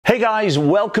Hey guys,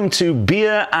 welcome to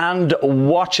Beer and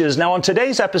Watches. Now on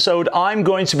today's episode, I'm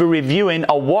going to be reviewing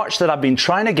a watch that I've been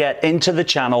trying to get into the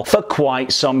channel for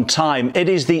quite some time. It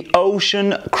is the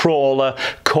Ocean Crawler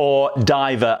Core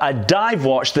Diver, a dive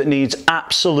watch that needs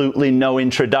absolutely no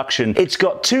introduction. It's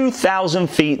got 2,000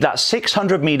 feet, that's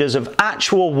 600 meters of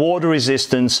actual water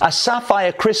resistance, a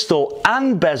sapphire crystal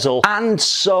and bezel, and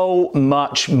so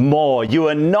much more. You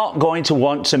are not going to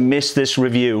want to miss this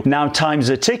review. Now time's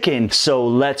a ticking, so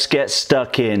let's get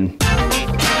stuck in.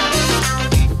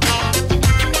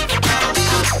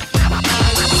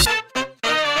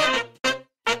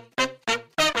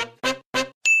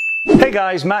 Hey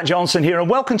guys, Matt Johnson here and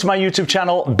welcome to my YouTube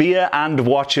channel Beer and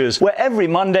Watches, where every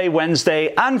Monday,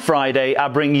 Wednesday and Friday I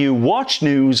bring you watch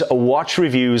news, watch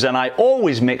reviews, and I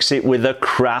always mix it with a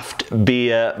craft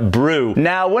beer brew.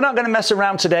 Now we're not going to mess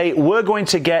around today, we're going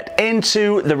to get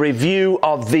into the review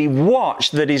of the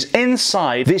watch that is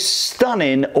inside this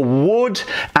stunning wood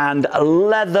and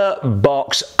leather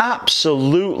box.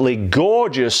 Absolutely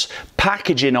gorgeous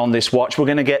packaging on this watch. We're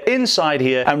going to get inside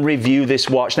here and review this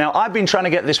watch. Now I've been trying to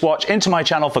get this watch into my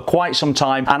channel for quite some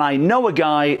time, and I know a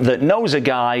guy that knows a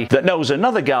guy that knows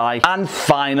another guy, and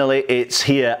finally it's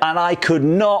here, and I could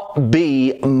not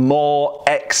be more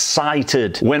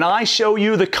excited. When I show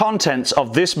you the contents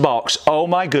of this box, oh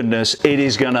my goodness, it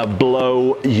is gonna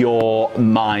blow your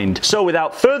mind. So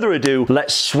without further ado,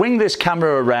 let's swing this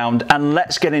camera around and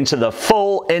let's get into the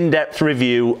full in-depth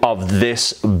review of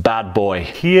this bad boy.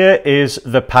 Here is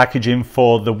the packaging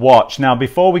for the watch. Now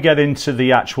before we get into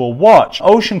the actual watch,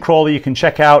 Ocean Crawler you can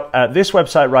check out at this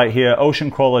website right here,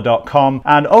 oceancrawler.com.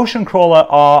 And Ocean Crawler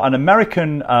are an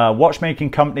American watchmaking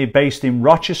company based in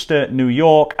Rochester, New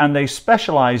York, and they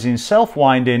specialize in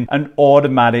self-winding and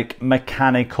automatic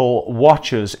mechanical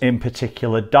watches, in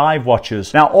particular dive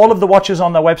watches. Now all of the watches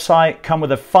on their website come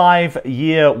with a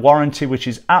 5-year warranty, which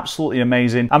is absolutely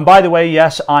amazing. And by the way,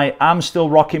 yes, I am still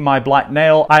rocking my black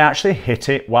nail. I actually hit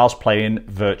it whilst playing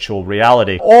virtual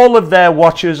reality. All of their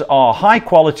watches are high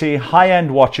quality,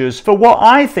 high-end watches for what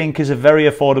I think is a very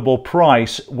affordable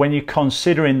price when you're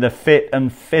considering the fit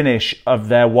and finish of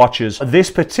their watches. This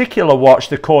particular watch,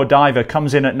 the Core Diver,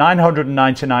 comes in at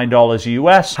 $999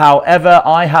 US. However,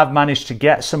 I have managed to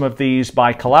get some of these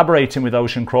by collaborating with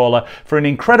Ocean Crawler for an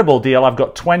incredible deal. I've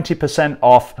got 20%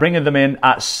 off, bringing them in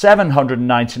at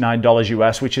 $799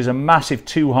 US, which is a massive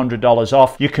 $200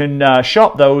 off. You can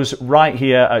shop those right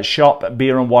here at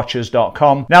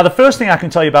shopbeerandwatches.com. Now, the first thing I can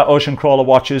tell you about Ocean Crawler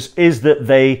watches is that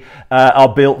they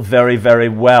are built very, very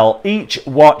well. Each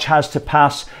watch has to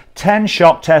pass 10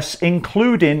 shock tests,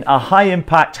 including a high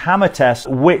impact hammer test,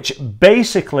 which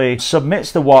basically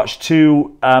submits the watch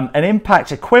to an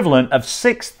impact equivalent of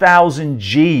 6,000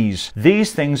 Gs.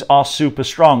 These things are super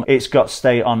strong. It's got to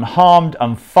stay unharmed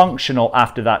and functional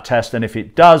after that test, and if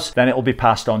it does, then it will be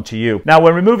passed on to you. Now,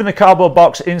 when removing the cardboard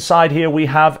box, inside here we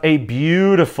have a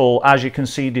beautiful, as you can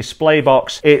see, display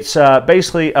box. It's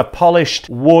basically a polished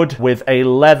wood with a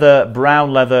leather,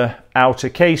 brown leather outer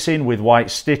casing with white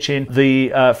stitching. The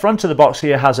front of the box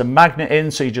here has a magnet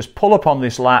in, so you just pull up on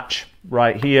this latch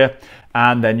right here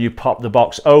and then you pop the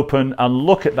box open, and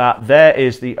look at that, there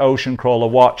is the Ocean Crawler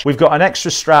watch. We've got an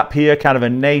extra strap here, kind of a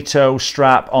NATO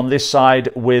strap on this side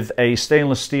with a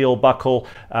stainless steel buckle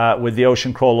with the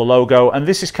Ocean Crawler logo, and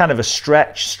this is kind of a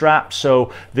stretch strap,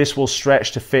 so this will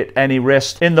stretch to fit any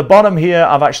wrist. In the bottom here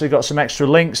I've actually got some extra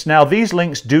links. Now these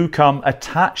links do come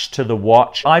attached to the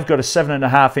watch. I've got a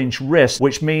 7.5-inch wrist,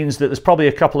 which means that there's probably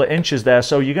a couple of inches there,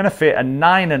 so you're going to fit a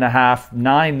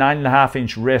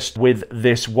 9.5-inch wrist with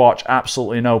this watch.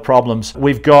 Absolutely no problems.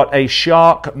 We've got a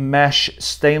Shark mesh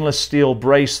stainless steel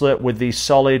bracelet with the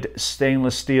solid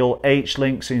stainless steel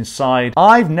H-links inside.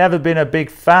 I've never been a big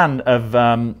fan of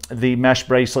the mesh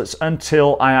bracelets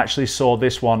until I actually saw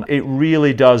this one. It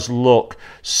really does look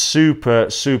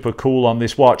super, super cool on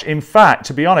this watch. In fact,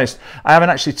 to be honest, I haven't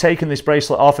actually taken this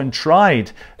bracelet off and tried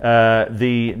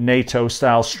the NATO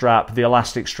style strap, the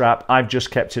elastic strap. I've just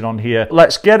kept it on here.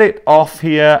 Let's get it off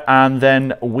here and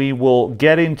then we will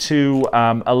get into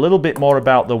a little bit more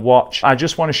about the watch. I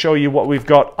just want to show you what we've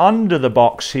got under the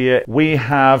box here. We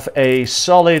have a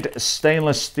solid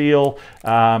stainless steel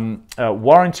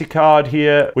warranty card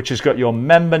here, which has got your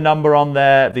member number on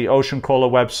there, the Ocean Crawler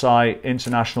website,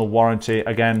 international warranty,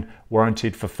 again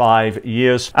warranted for 5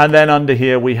 years. And then under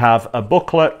here we have a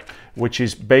booklet which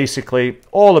is basically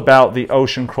all about the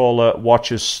Ocean Crawler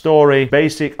watch's story,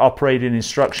 basic operating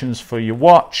instructions for your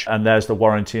watch, and there's the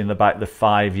warranty in the back, the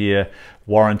 5-year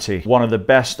warranty. One of the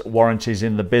best warranties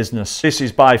in the business. This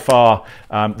is by far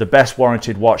the best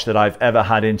warranted watch that I've ever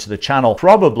had into the channel.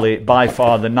 Probably by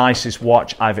far the nicest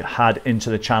watch I've had into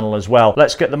the channel as well.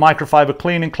 Let's get the microfiber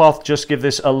cleaning cloth, just give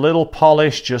this a little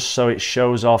polish just so it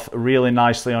shows off really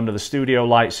nicely under the studio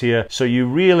lights here, so you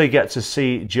really get to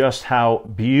see just how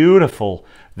beautiful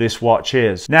this watch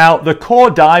is. Now, the Core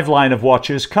Dive line of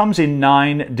watches comes in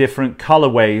 9 different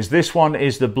colorways. This one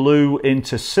is the blue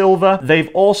into silver. They've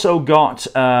also got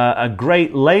a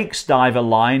Great Lakes Diver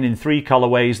line in 3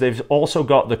 colorways. They've also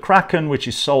got the Kraken, which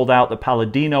is sold out, the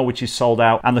Palladino, which is sold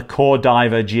out, and the Core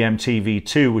Diver GMT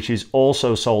V2, which is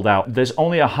also sold out. There's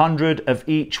only 100 of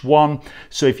each one,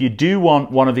 so if you do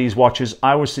want one of these watches,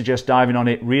 I would suggest diving on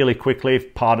it really quickly,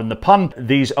 pardon the pun.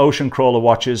 These Ocean Crawler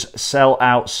watches sell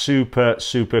out super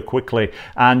quickly,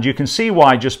 and you can see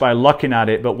why just by looking at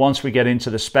it, but once we get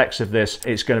into the specs of this,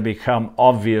 it's going to become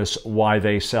obvious why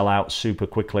they sell out super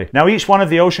quickly. Now, each one of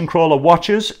the Ocean Crawler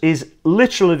watches is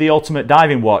literally the ultimate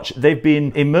diving watch. They've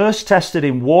been immerse tested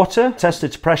in water,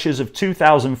 tested to pressures of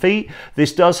 2,000 feet.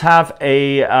 This does have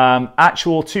a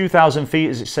actual 2,000 feet,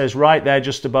 as it says right there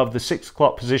just above the 6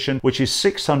 o'clock position, which is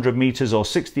 600 meters or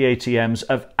 60 ATMs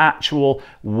of actual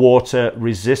water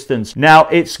resistance. Now,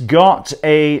 it's got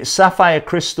a sapphire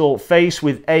crystal face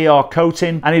with AR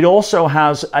coating, and it also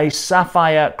has a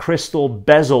sapphire crystal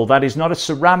bezel. That is not a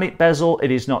ceramic bezel,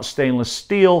 it is not stainless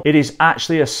steel, it is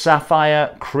actually a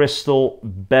sapphire crystal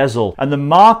bezel, and the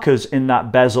markers in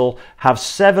that bezel have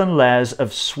 7 layers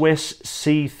of Swiss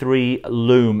C3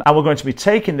 lume, and we're going to be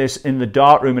taking this in the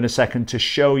darkroom in a second to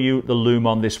show you the lume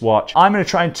on this watch. I'm going to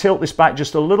try and tilt this back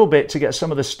just a little bit to get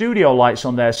some of the studio lights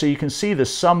on there so you can see the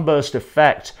sunburst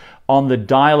effect on the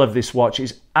dial of this watch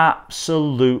is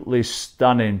absolutely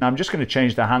stunning. I'm just going to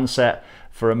change the handset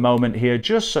for a moment here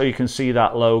just so you can see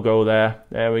that logo there.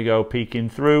 There we go, peeking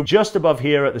through. Just above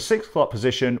here at the 6 o'clock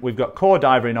position, we've got Core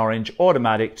Diver in orange,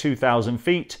 automatic, 2,000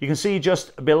 feet. You can see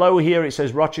just below here it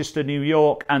says Rochester, New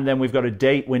York, and then we've got a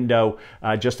date window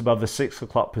just above the 6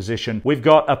 o'clock position. We've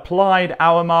got applied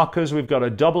hour markers. We've got a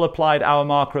double applied hour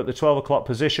marker at the 12 o'clock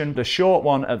position, the short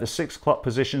one at the 6 o'clock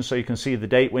position, so you can see the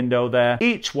date window there.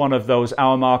 Each one of those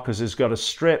hour markers has got a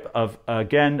strip of,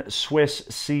 again, Swiss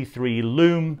C3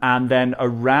 lume, and then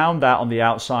around that on the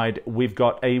outside we've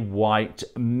got a white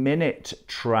minute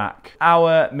track.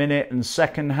 Hour, minute and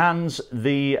second hands.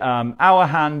 The hour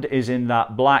hand is in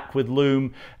that black with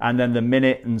lume, and then the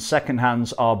minute and second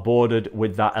hands are bordered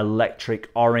with that electric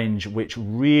orange, which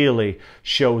really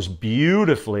shows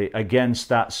beautifully against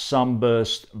that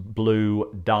sunburst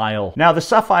blue dial. Now, the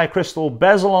sapphire crystal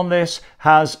bezel on this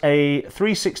has a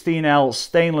 316L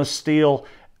stainless steel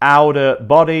outer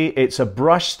body. It's a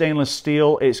brushed stainless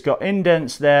steel. It's got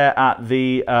indents there at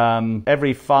the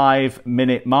every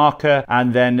 5-minute marker,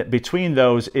 and then between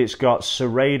those it's got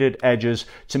serrated edges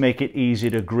to make it easy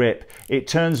to grip. It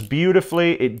turns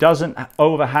beautifully. It doesn't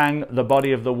overhang the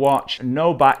body of the watch.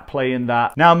 No back play in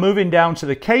that. Now, moving down to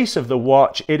the case of the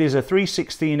watch, it is a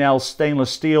 316L stainless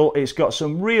steel. It's got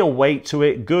some real weight to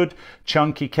it. Good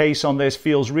chunky case on this.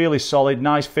 Feels really solid.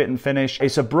 Nice fit and finish.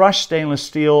 It's a brushed stainless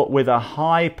steel with a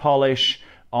high polish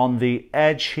on the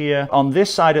edge here. On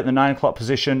this side at the 9 o'clock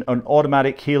position, an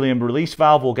automatic helium release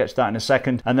valve. We'll get to that in a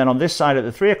second. And then on this side at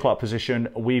the 3 o'clock position,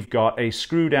 we've got a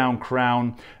screw down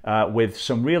crown with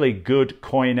some really good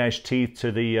coin edge teeth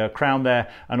to the crown there,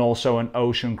 and also an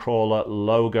Ocean Crawler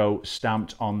logo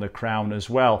stamped on the crown as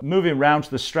well. Moving around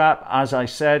to the strap, as I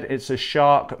said, it's a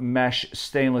shark mesh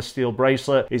stainless steel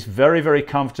bracelet. It's very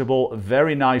comfortable,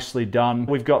 very nicely done.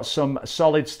 We've got some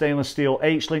solid stainless steel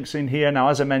H-links in here. Now,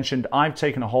 as I mentioned, I've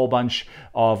taken a whole bunch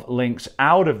of links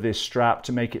out of this strap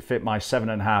to make it fit my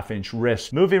 7.5-inch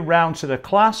wrist. Moving round to the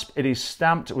clasp, it is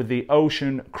stamped with the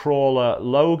Ocean Crawler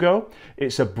logo.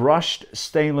 It's a brushed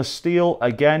stainless steel,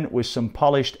 again with some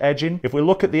polished edging. If we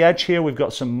look at the edge here, we've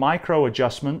got some micro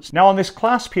adjustments. Now, on this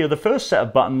clasp here, the first set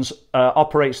of buttons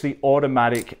operates the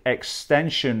automatic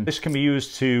extension. This can be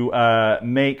used to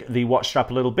make the watch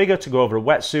strap a little bigger to go over a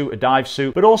wetsuit, a dive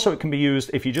suit, but also it can be used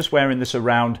if you're just wearing this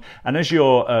around, and as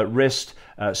your wrist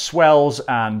swells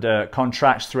and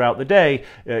contracts throughout the day,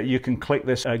 you can click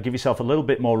this, give yourself a little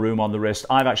bit more room on the wrist.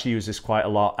 I've actually used this quite a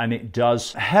lot, and it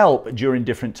does help during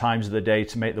different times of the day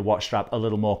to make the watch strap a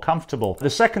little more comfortable. The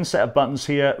second set of buttons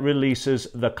here releases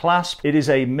the clasp. It is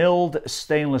a milled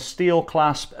stainless steel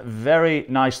clasp, very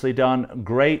nicely done,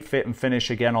 great fit and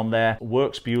finish again on there,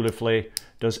 works beautifully,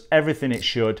 does everything it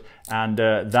should, and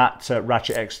that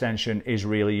ratchet extension is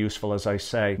really useful, as I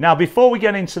say. Now, before we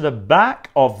get into the back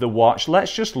of the watch,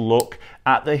 let's just look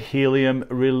at the helium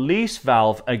release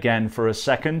valve again for a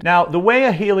second. Now, the way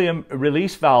a helium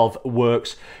release valve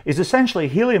works is essentially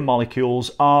helium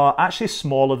molecules are actually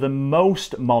smaller than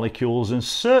most molecules and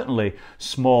certainly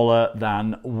smaller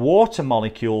than water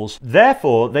molecules.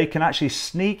 Therefore, they can actually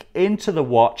sneak into the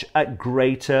watch at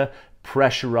greater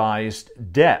pressurized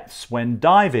depths when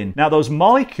diving. Now, those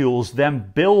molecules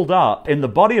then build up in the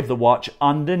body of the watch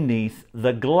underneath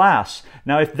the glass.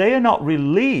 Now, if they are not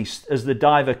released as the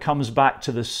diver comes back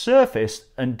to the surface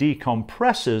and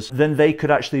decompresses, then they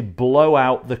could actually blow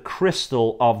out the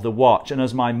crystal of the watch. And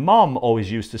as my mom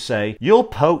always used to say, you'll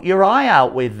poke your eye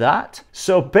out with that.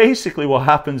 So basically what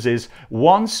happens is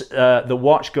once the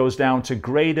watch goes down to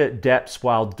greater depths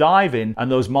while diving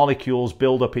and those molecules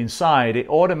build up inside, it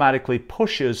automatically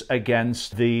pushes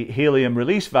against the helium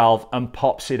release valve and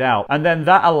pops it out. And then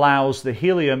that allows the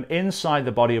helium inside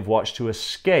the body of watch to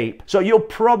escape. So you'll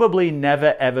probably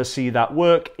never ever see that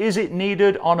work. Is it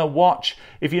needed on a watch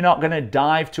if you're not going to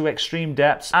dive to extreme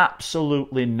depths?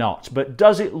 Absolutely not. But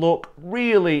does it look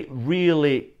really,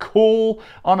 really cool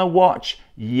on a watch?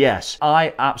 Yes,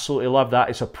 I absolutely love that.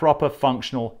 It's a proper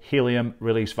functional helium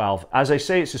release valve. As I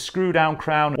say, it's a screw down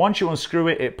crown. Once you unscrew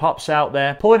it, it pops out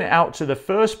there. Pulling it out to the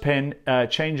first pin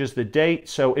changes the date.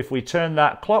 So if we turn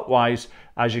that clockwise,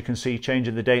 as you can see,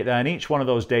 changing the date there, and each one of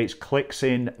those dates clicks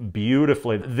in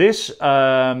beautifully. This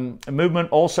movement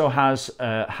also has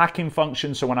a hacking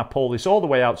function, so when I pull this all the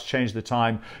way out to change the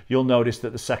time, you'll notice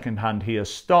that the second hand here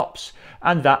stops,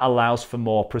 and that allows for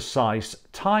more precise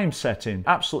time setting.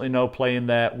 Absolutely no play in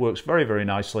there, works very, very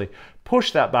nicely.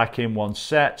 Push that back in one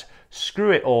set,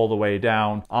 screw it all the way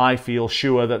down. I feel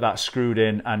sure that that's screwed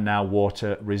in and now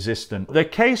water resistant. The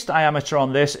case diameter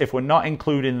on this, if we're not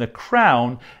including the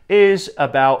crown, is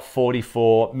about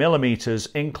 44 millimeters.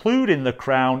 Including the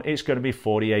crown, it's going to be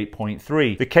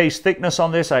 48.3. The case thickness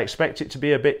on this, I expect it to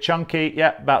be a bit chunky.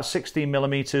 Yeah, about 16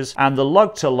 millimeters. And the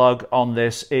lug to lug on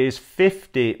this is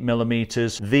 50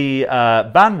 millimeters. The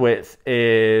bandwidth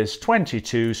is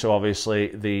 22, so obviously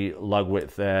the lug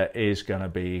width there is going to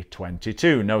be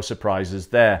 22. No surprises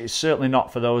there. It's certainly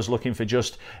not for those looking for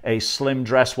just a slim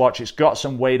dress watch. It's got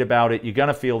some weight about it. You're going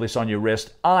to feel this on your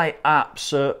wrist. I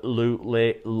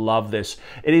absolutely love this.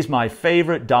 It is my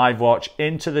favorite dive watch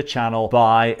into the channel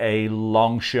by a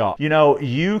long shot. You know,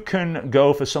 you can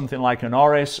go for something like an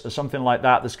Oris or something like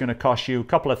that that's going to cost you a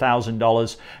couple of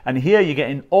 $1,000s, and here you're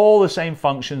getting all the same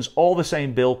functions, all the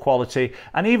same build quality,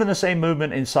 and even the same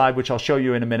movement inside, which I'll show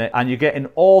you in a minute, and you're getting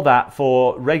all that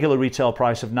for regular retail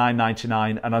price of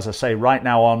 $9.99. And as I say, right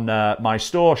now on my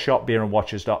store,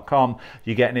 shopbeerandwatches.com,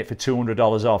 you're getting it for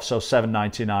 $200 off, so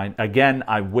 $7.99. Again,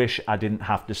 I wish I didn't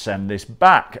have to send this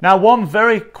back. Now, one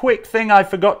very quick thing I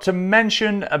forgot to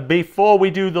mention before we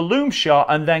do the loom shot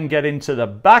and then get into the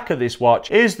back of this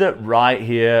watch is that right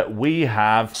here we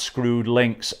have screwed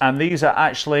links, and these are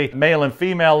actually male and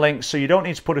female links, so you don't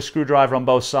need to put a screwdriver on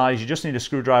both sides. You just need a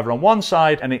screwdriver on one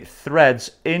side and it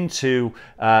threads into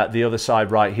the other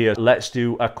side right here. Let's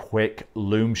do a quick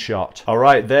loom shot. All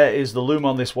right, there is the loom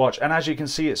on this watch, and as you can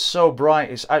see, it's so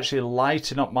bright it's actually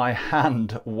lighting up my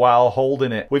hand while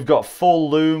holding it. We've got full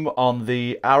loom on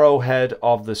the arrowhead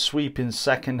of the sweeping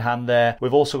second hand there.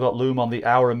 We've also got loom on the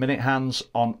hour and minute hands,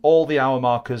 on all the hour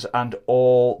markers, and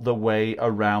all the way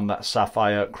around that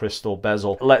sapphire crystal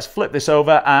bezel. Let's flip this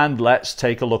over and let's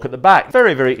take a look at the back.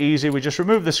 Very, very easy. We just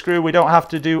remove the screw. We don't have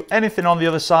to do anything on the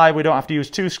other side. We don't have to use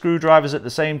two screwdrivers at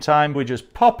the same time. We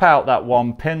just pop out that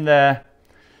one pin there,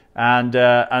 and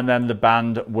then the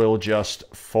band will just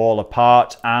fall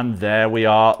apart, and there we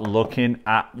are looking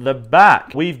at the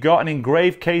back. We've got an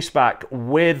engraved case back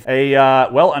with a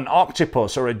well, an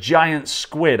octopus or a giant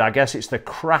squid. I guess it's the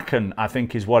Kraken, I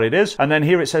think is what it is. And then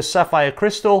here it says sapphire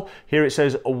crystal. Here it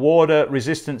says water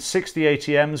resistant 60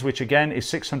 ATMs, which again is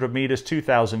 600 meters,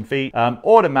 2,000 feet,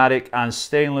 automatic, and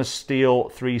stainless steel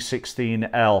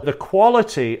 316L. The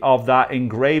quality of that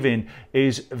engraving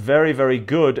is very, very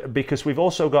good, because we've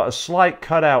also got a slight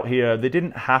cutout here. They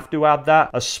didn't have to add that.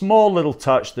 A small little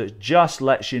touch that just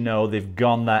lets you know they've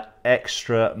gone that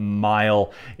extra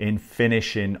mile in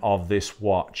finishing of this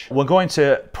watch. We're going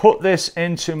to put this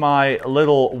into my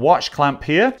little watch clamp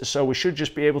here, so we should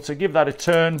just be able to give that a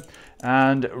turn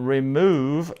and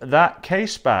remove that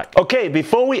case back. Okay,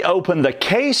 before we open the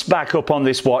case back up on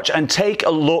this watch and take a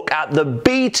look at the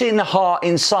beating heart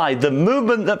inside, the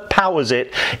movement that powers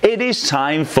it, it is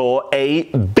time for a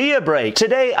beer break.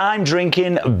 Today I'm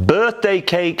drinking birthday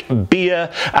cake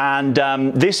beer, and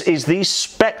this is the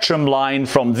Spectrum line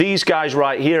from these guys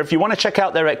right here. If you want to check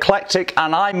out their eclectic,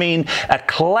 and I mean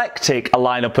eclectic,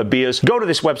 lineup of beers, go to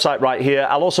this website right here.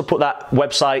 I'll also put that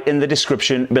website in the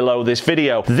description below this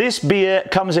video. This beer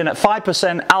comes in at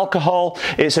 5% alcohol.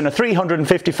 It's in a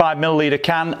 355 milliliter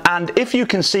can, and if you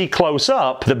can see close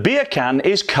up, the beer can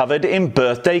is covered in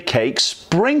birthday cake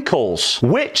sprinkles,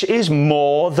 which is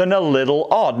more than a little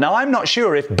odd. Now, I'm not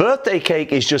sure if birthday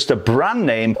cake is just a brand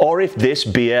name or if this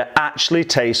beer actually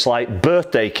tastes like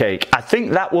birthday cake. I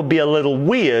think that would be a little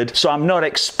weird, so I'm not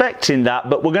expecting that,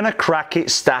 but we're gonna crack it,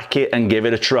 stack it, and give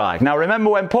it a try. Now,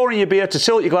 remember when pouring your beer to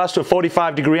tilt your glass to a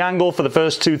 45-degree angle for the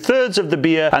first 2/3 of the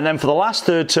beer, and then for the last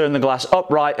third, turn the glass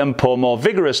upright and pour more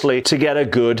vigorously to get a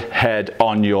good head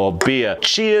on your beer.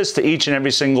 Cheers to each and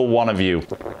every single one of you.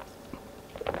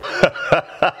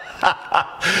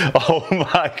 Oh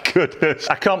my goodness.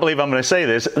 I can't believe I'm going to say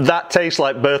this. That tastes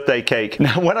like birthday cake.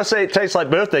 Now, when I say it tastes like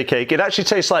birthday cake, it actually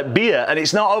tastes like beer, and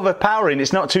it's not overpowering.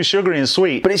 It's not too sugary and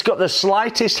sweet, but it's got the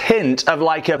slightest hint of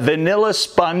like a vanilla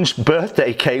sponge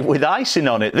birthday cake with icing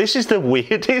on it. This is the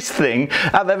weirdest thing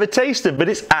I've ever tasted, but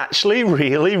it's actually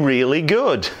really, really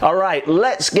good. All right,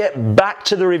 let's get back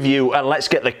to the review and let's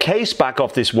get the case back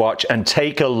off this watch and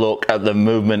take a look at the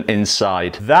movement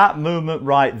inside. That movement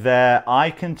right there,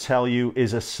 I can tell you,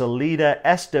 is a Sellita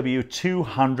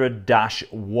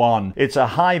SW200-1. It's a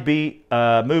high beat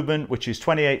movement, which is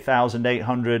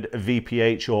 28,800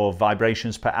 VPH, or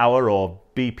vibrations per hour, or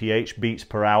BPH, beats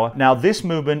per hour. Now, this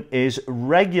movement is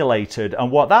regulated,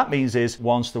 and what that means is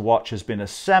once the watch has been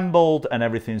assembled and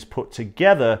everything's put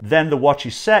together, then the watch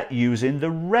is set using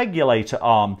the regulator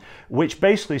arm, which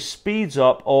basically speeds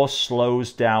up or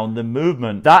slows down the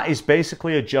movement. That is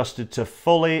basically adjusted to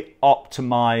fully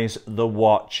optimize the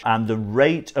watch and the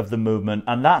rate of the movement,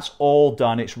 and that's all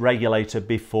done. It's regulated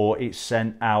before it's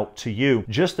sent out to you.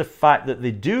 Just the fact that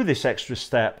they do this extra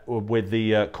step with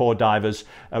the core divers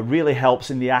really helps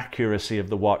in the accuracy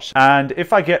of the watch. And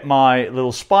if I get my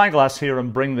little spyglass here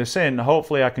and bring this in,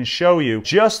 hopefully I can show you.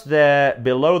 Just there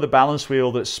below the balance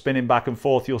wheel that's spinning back and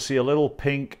forth, you'll see a little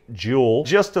pink jewel.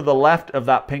 Just to the left of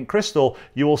that pink crystal,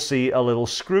 you will see a little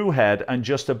screw head, and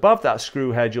just above that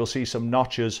screw head you'll see some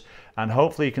notches, and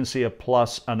hopefully you can see a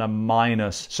plus and a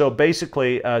minus. So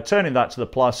basically turning that to the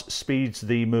plus speeds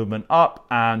the movement up,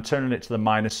 and turning it to the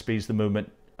minus speeds the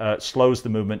movement slows the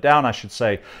movement down, I should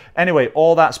say. Anyway,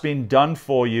 all that's been done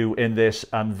for you in this,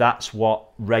 and that's what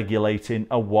regulating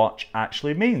a watch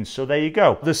actually means. So there you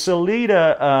go. The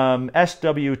Sellita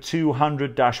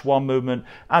SW200-1 movement,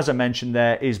 as I mentioned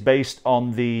there, is based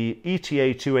on the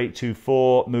ETA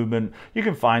 2824 movement. You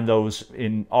can find those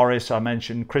in Oris, I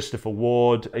mentioned, Christopher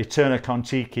Ward, Eterna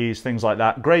Contikis, things like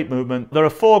that. Great movement. There are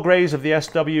 4 grades of the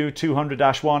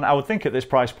SW200-1. I would think at this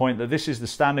price point that this is the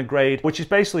standard grade, which is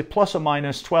basically plus or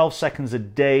minus 12 seconds a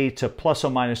day to plus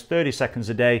or minus 30 seconds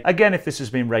a day. Again, if this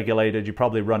has been regulated, you're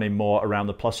probably running more around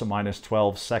the plus or minus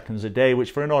 12 seconds a day,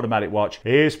 which for an automatic watch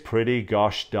is pretty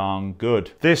gosh darn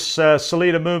good. This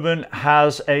Sellita movement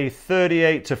has a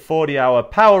 38 to 40 hour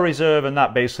power reserve, and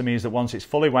that basically means that once it's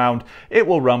fully wound, it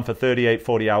will run for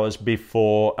 38-40 hours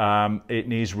before it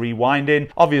needs rewinding.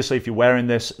 Obviously, if you're wearing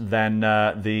this, then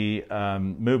the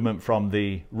movement from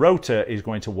the rotor is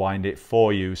going to wind it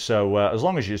for you. So as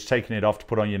long as you're just taking it off to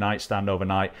put on your nightstand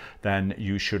overnight, then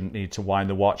you shouldn't need to wind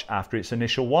the watch after its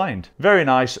initial wind. Very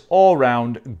nice, all round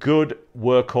good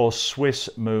workhorse Swiss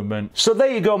movement. So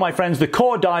there you go, my friends, the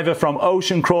Core Diver from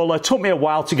Ocean Crawler. Took me a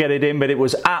while to get it in, but it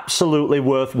was absolutely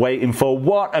worth waiting for.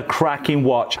 What a cracking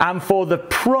watch, and for the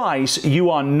price you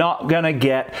are not gonna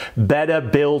get better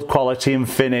build quality and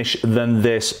finish than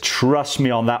this, trust me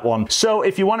on that one. So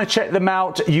if you want to check them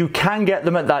out, you can get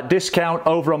them at that discount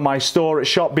over on my store at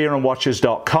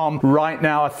shopbeerandwatches.com. Right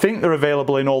now I think they're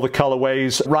available in all the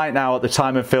colorways. Right now at the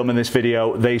time of filming this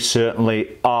video, they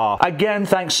certainly are. Again,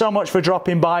 thanks so much for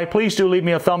dropping by. Please do leave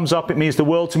me a thumbs up, it means the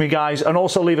world to me, guys, and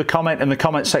also leave a comment in the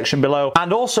comment section below.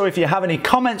 And also, if you have any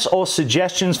comments or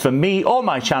suggestions for me or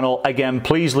my channel, again,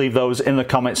 please leave those in the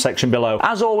comment section below.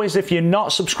 As always, if you're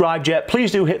not subscribed yet,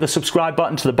 please do hit the subscribe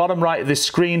button to the bottom right of this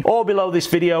screen or below this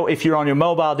video if you're on your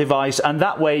mobile device, and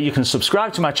that way you can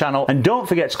subscribe to my channel, and don't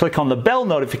forget to click on the bell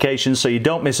notification so you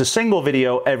don't miss a single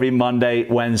video every Monday,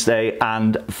 Wednesday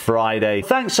and Friday.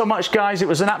 Thanks so much, guys, it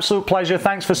was an absolute pleasure.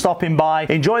 Thanks for stopping by.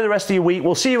 Enjoy the rest of your week.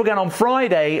 We'll see you again on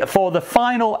Friday for the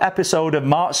final episode of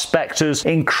Mark Spector's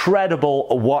incredible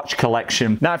watch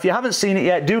collection. Now, if you haven't seen it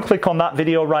yet, do click on that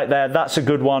video right there. That's a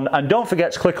good one. And don't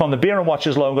forget to click on the Beer and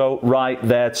Watches logo right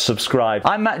there to subscribe.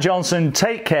 I'm Matt Johnson.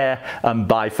 Take care and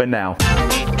bye for now.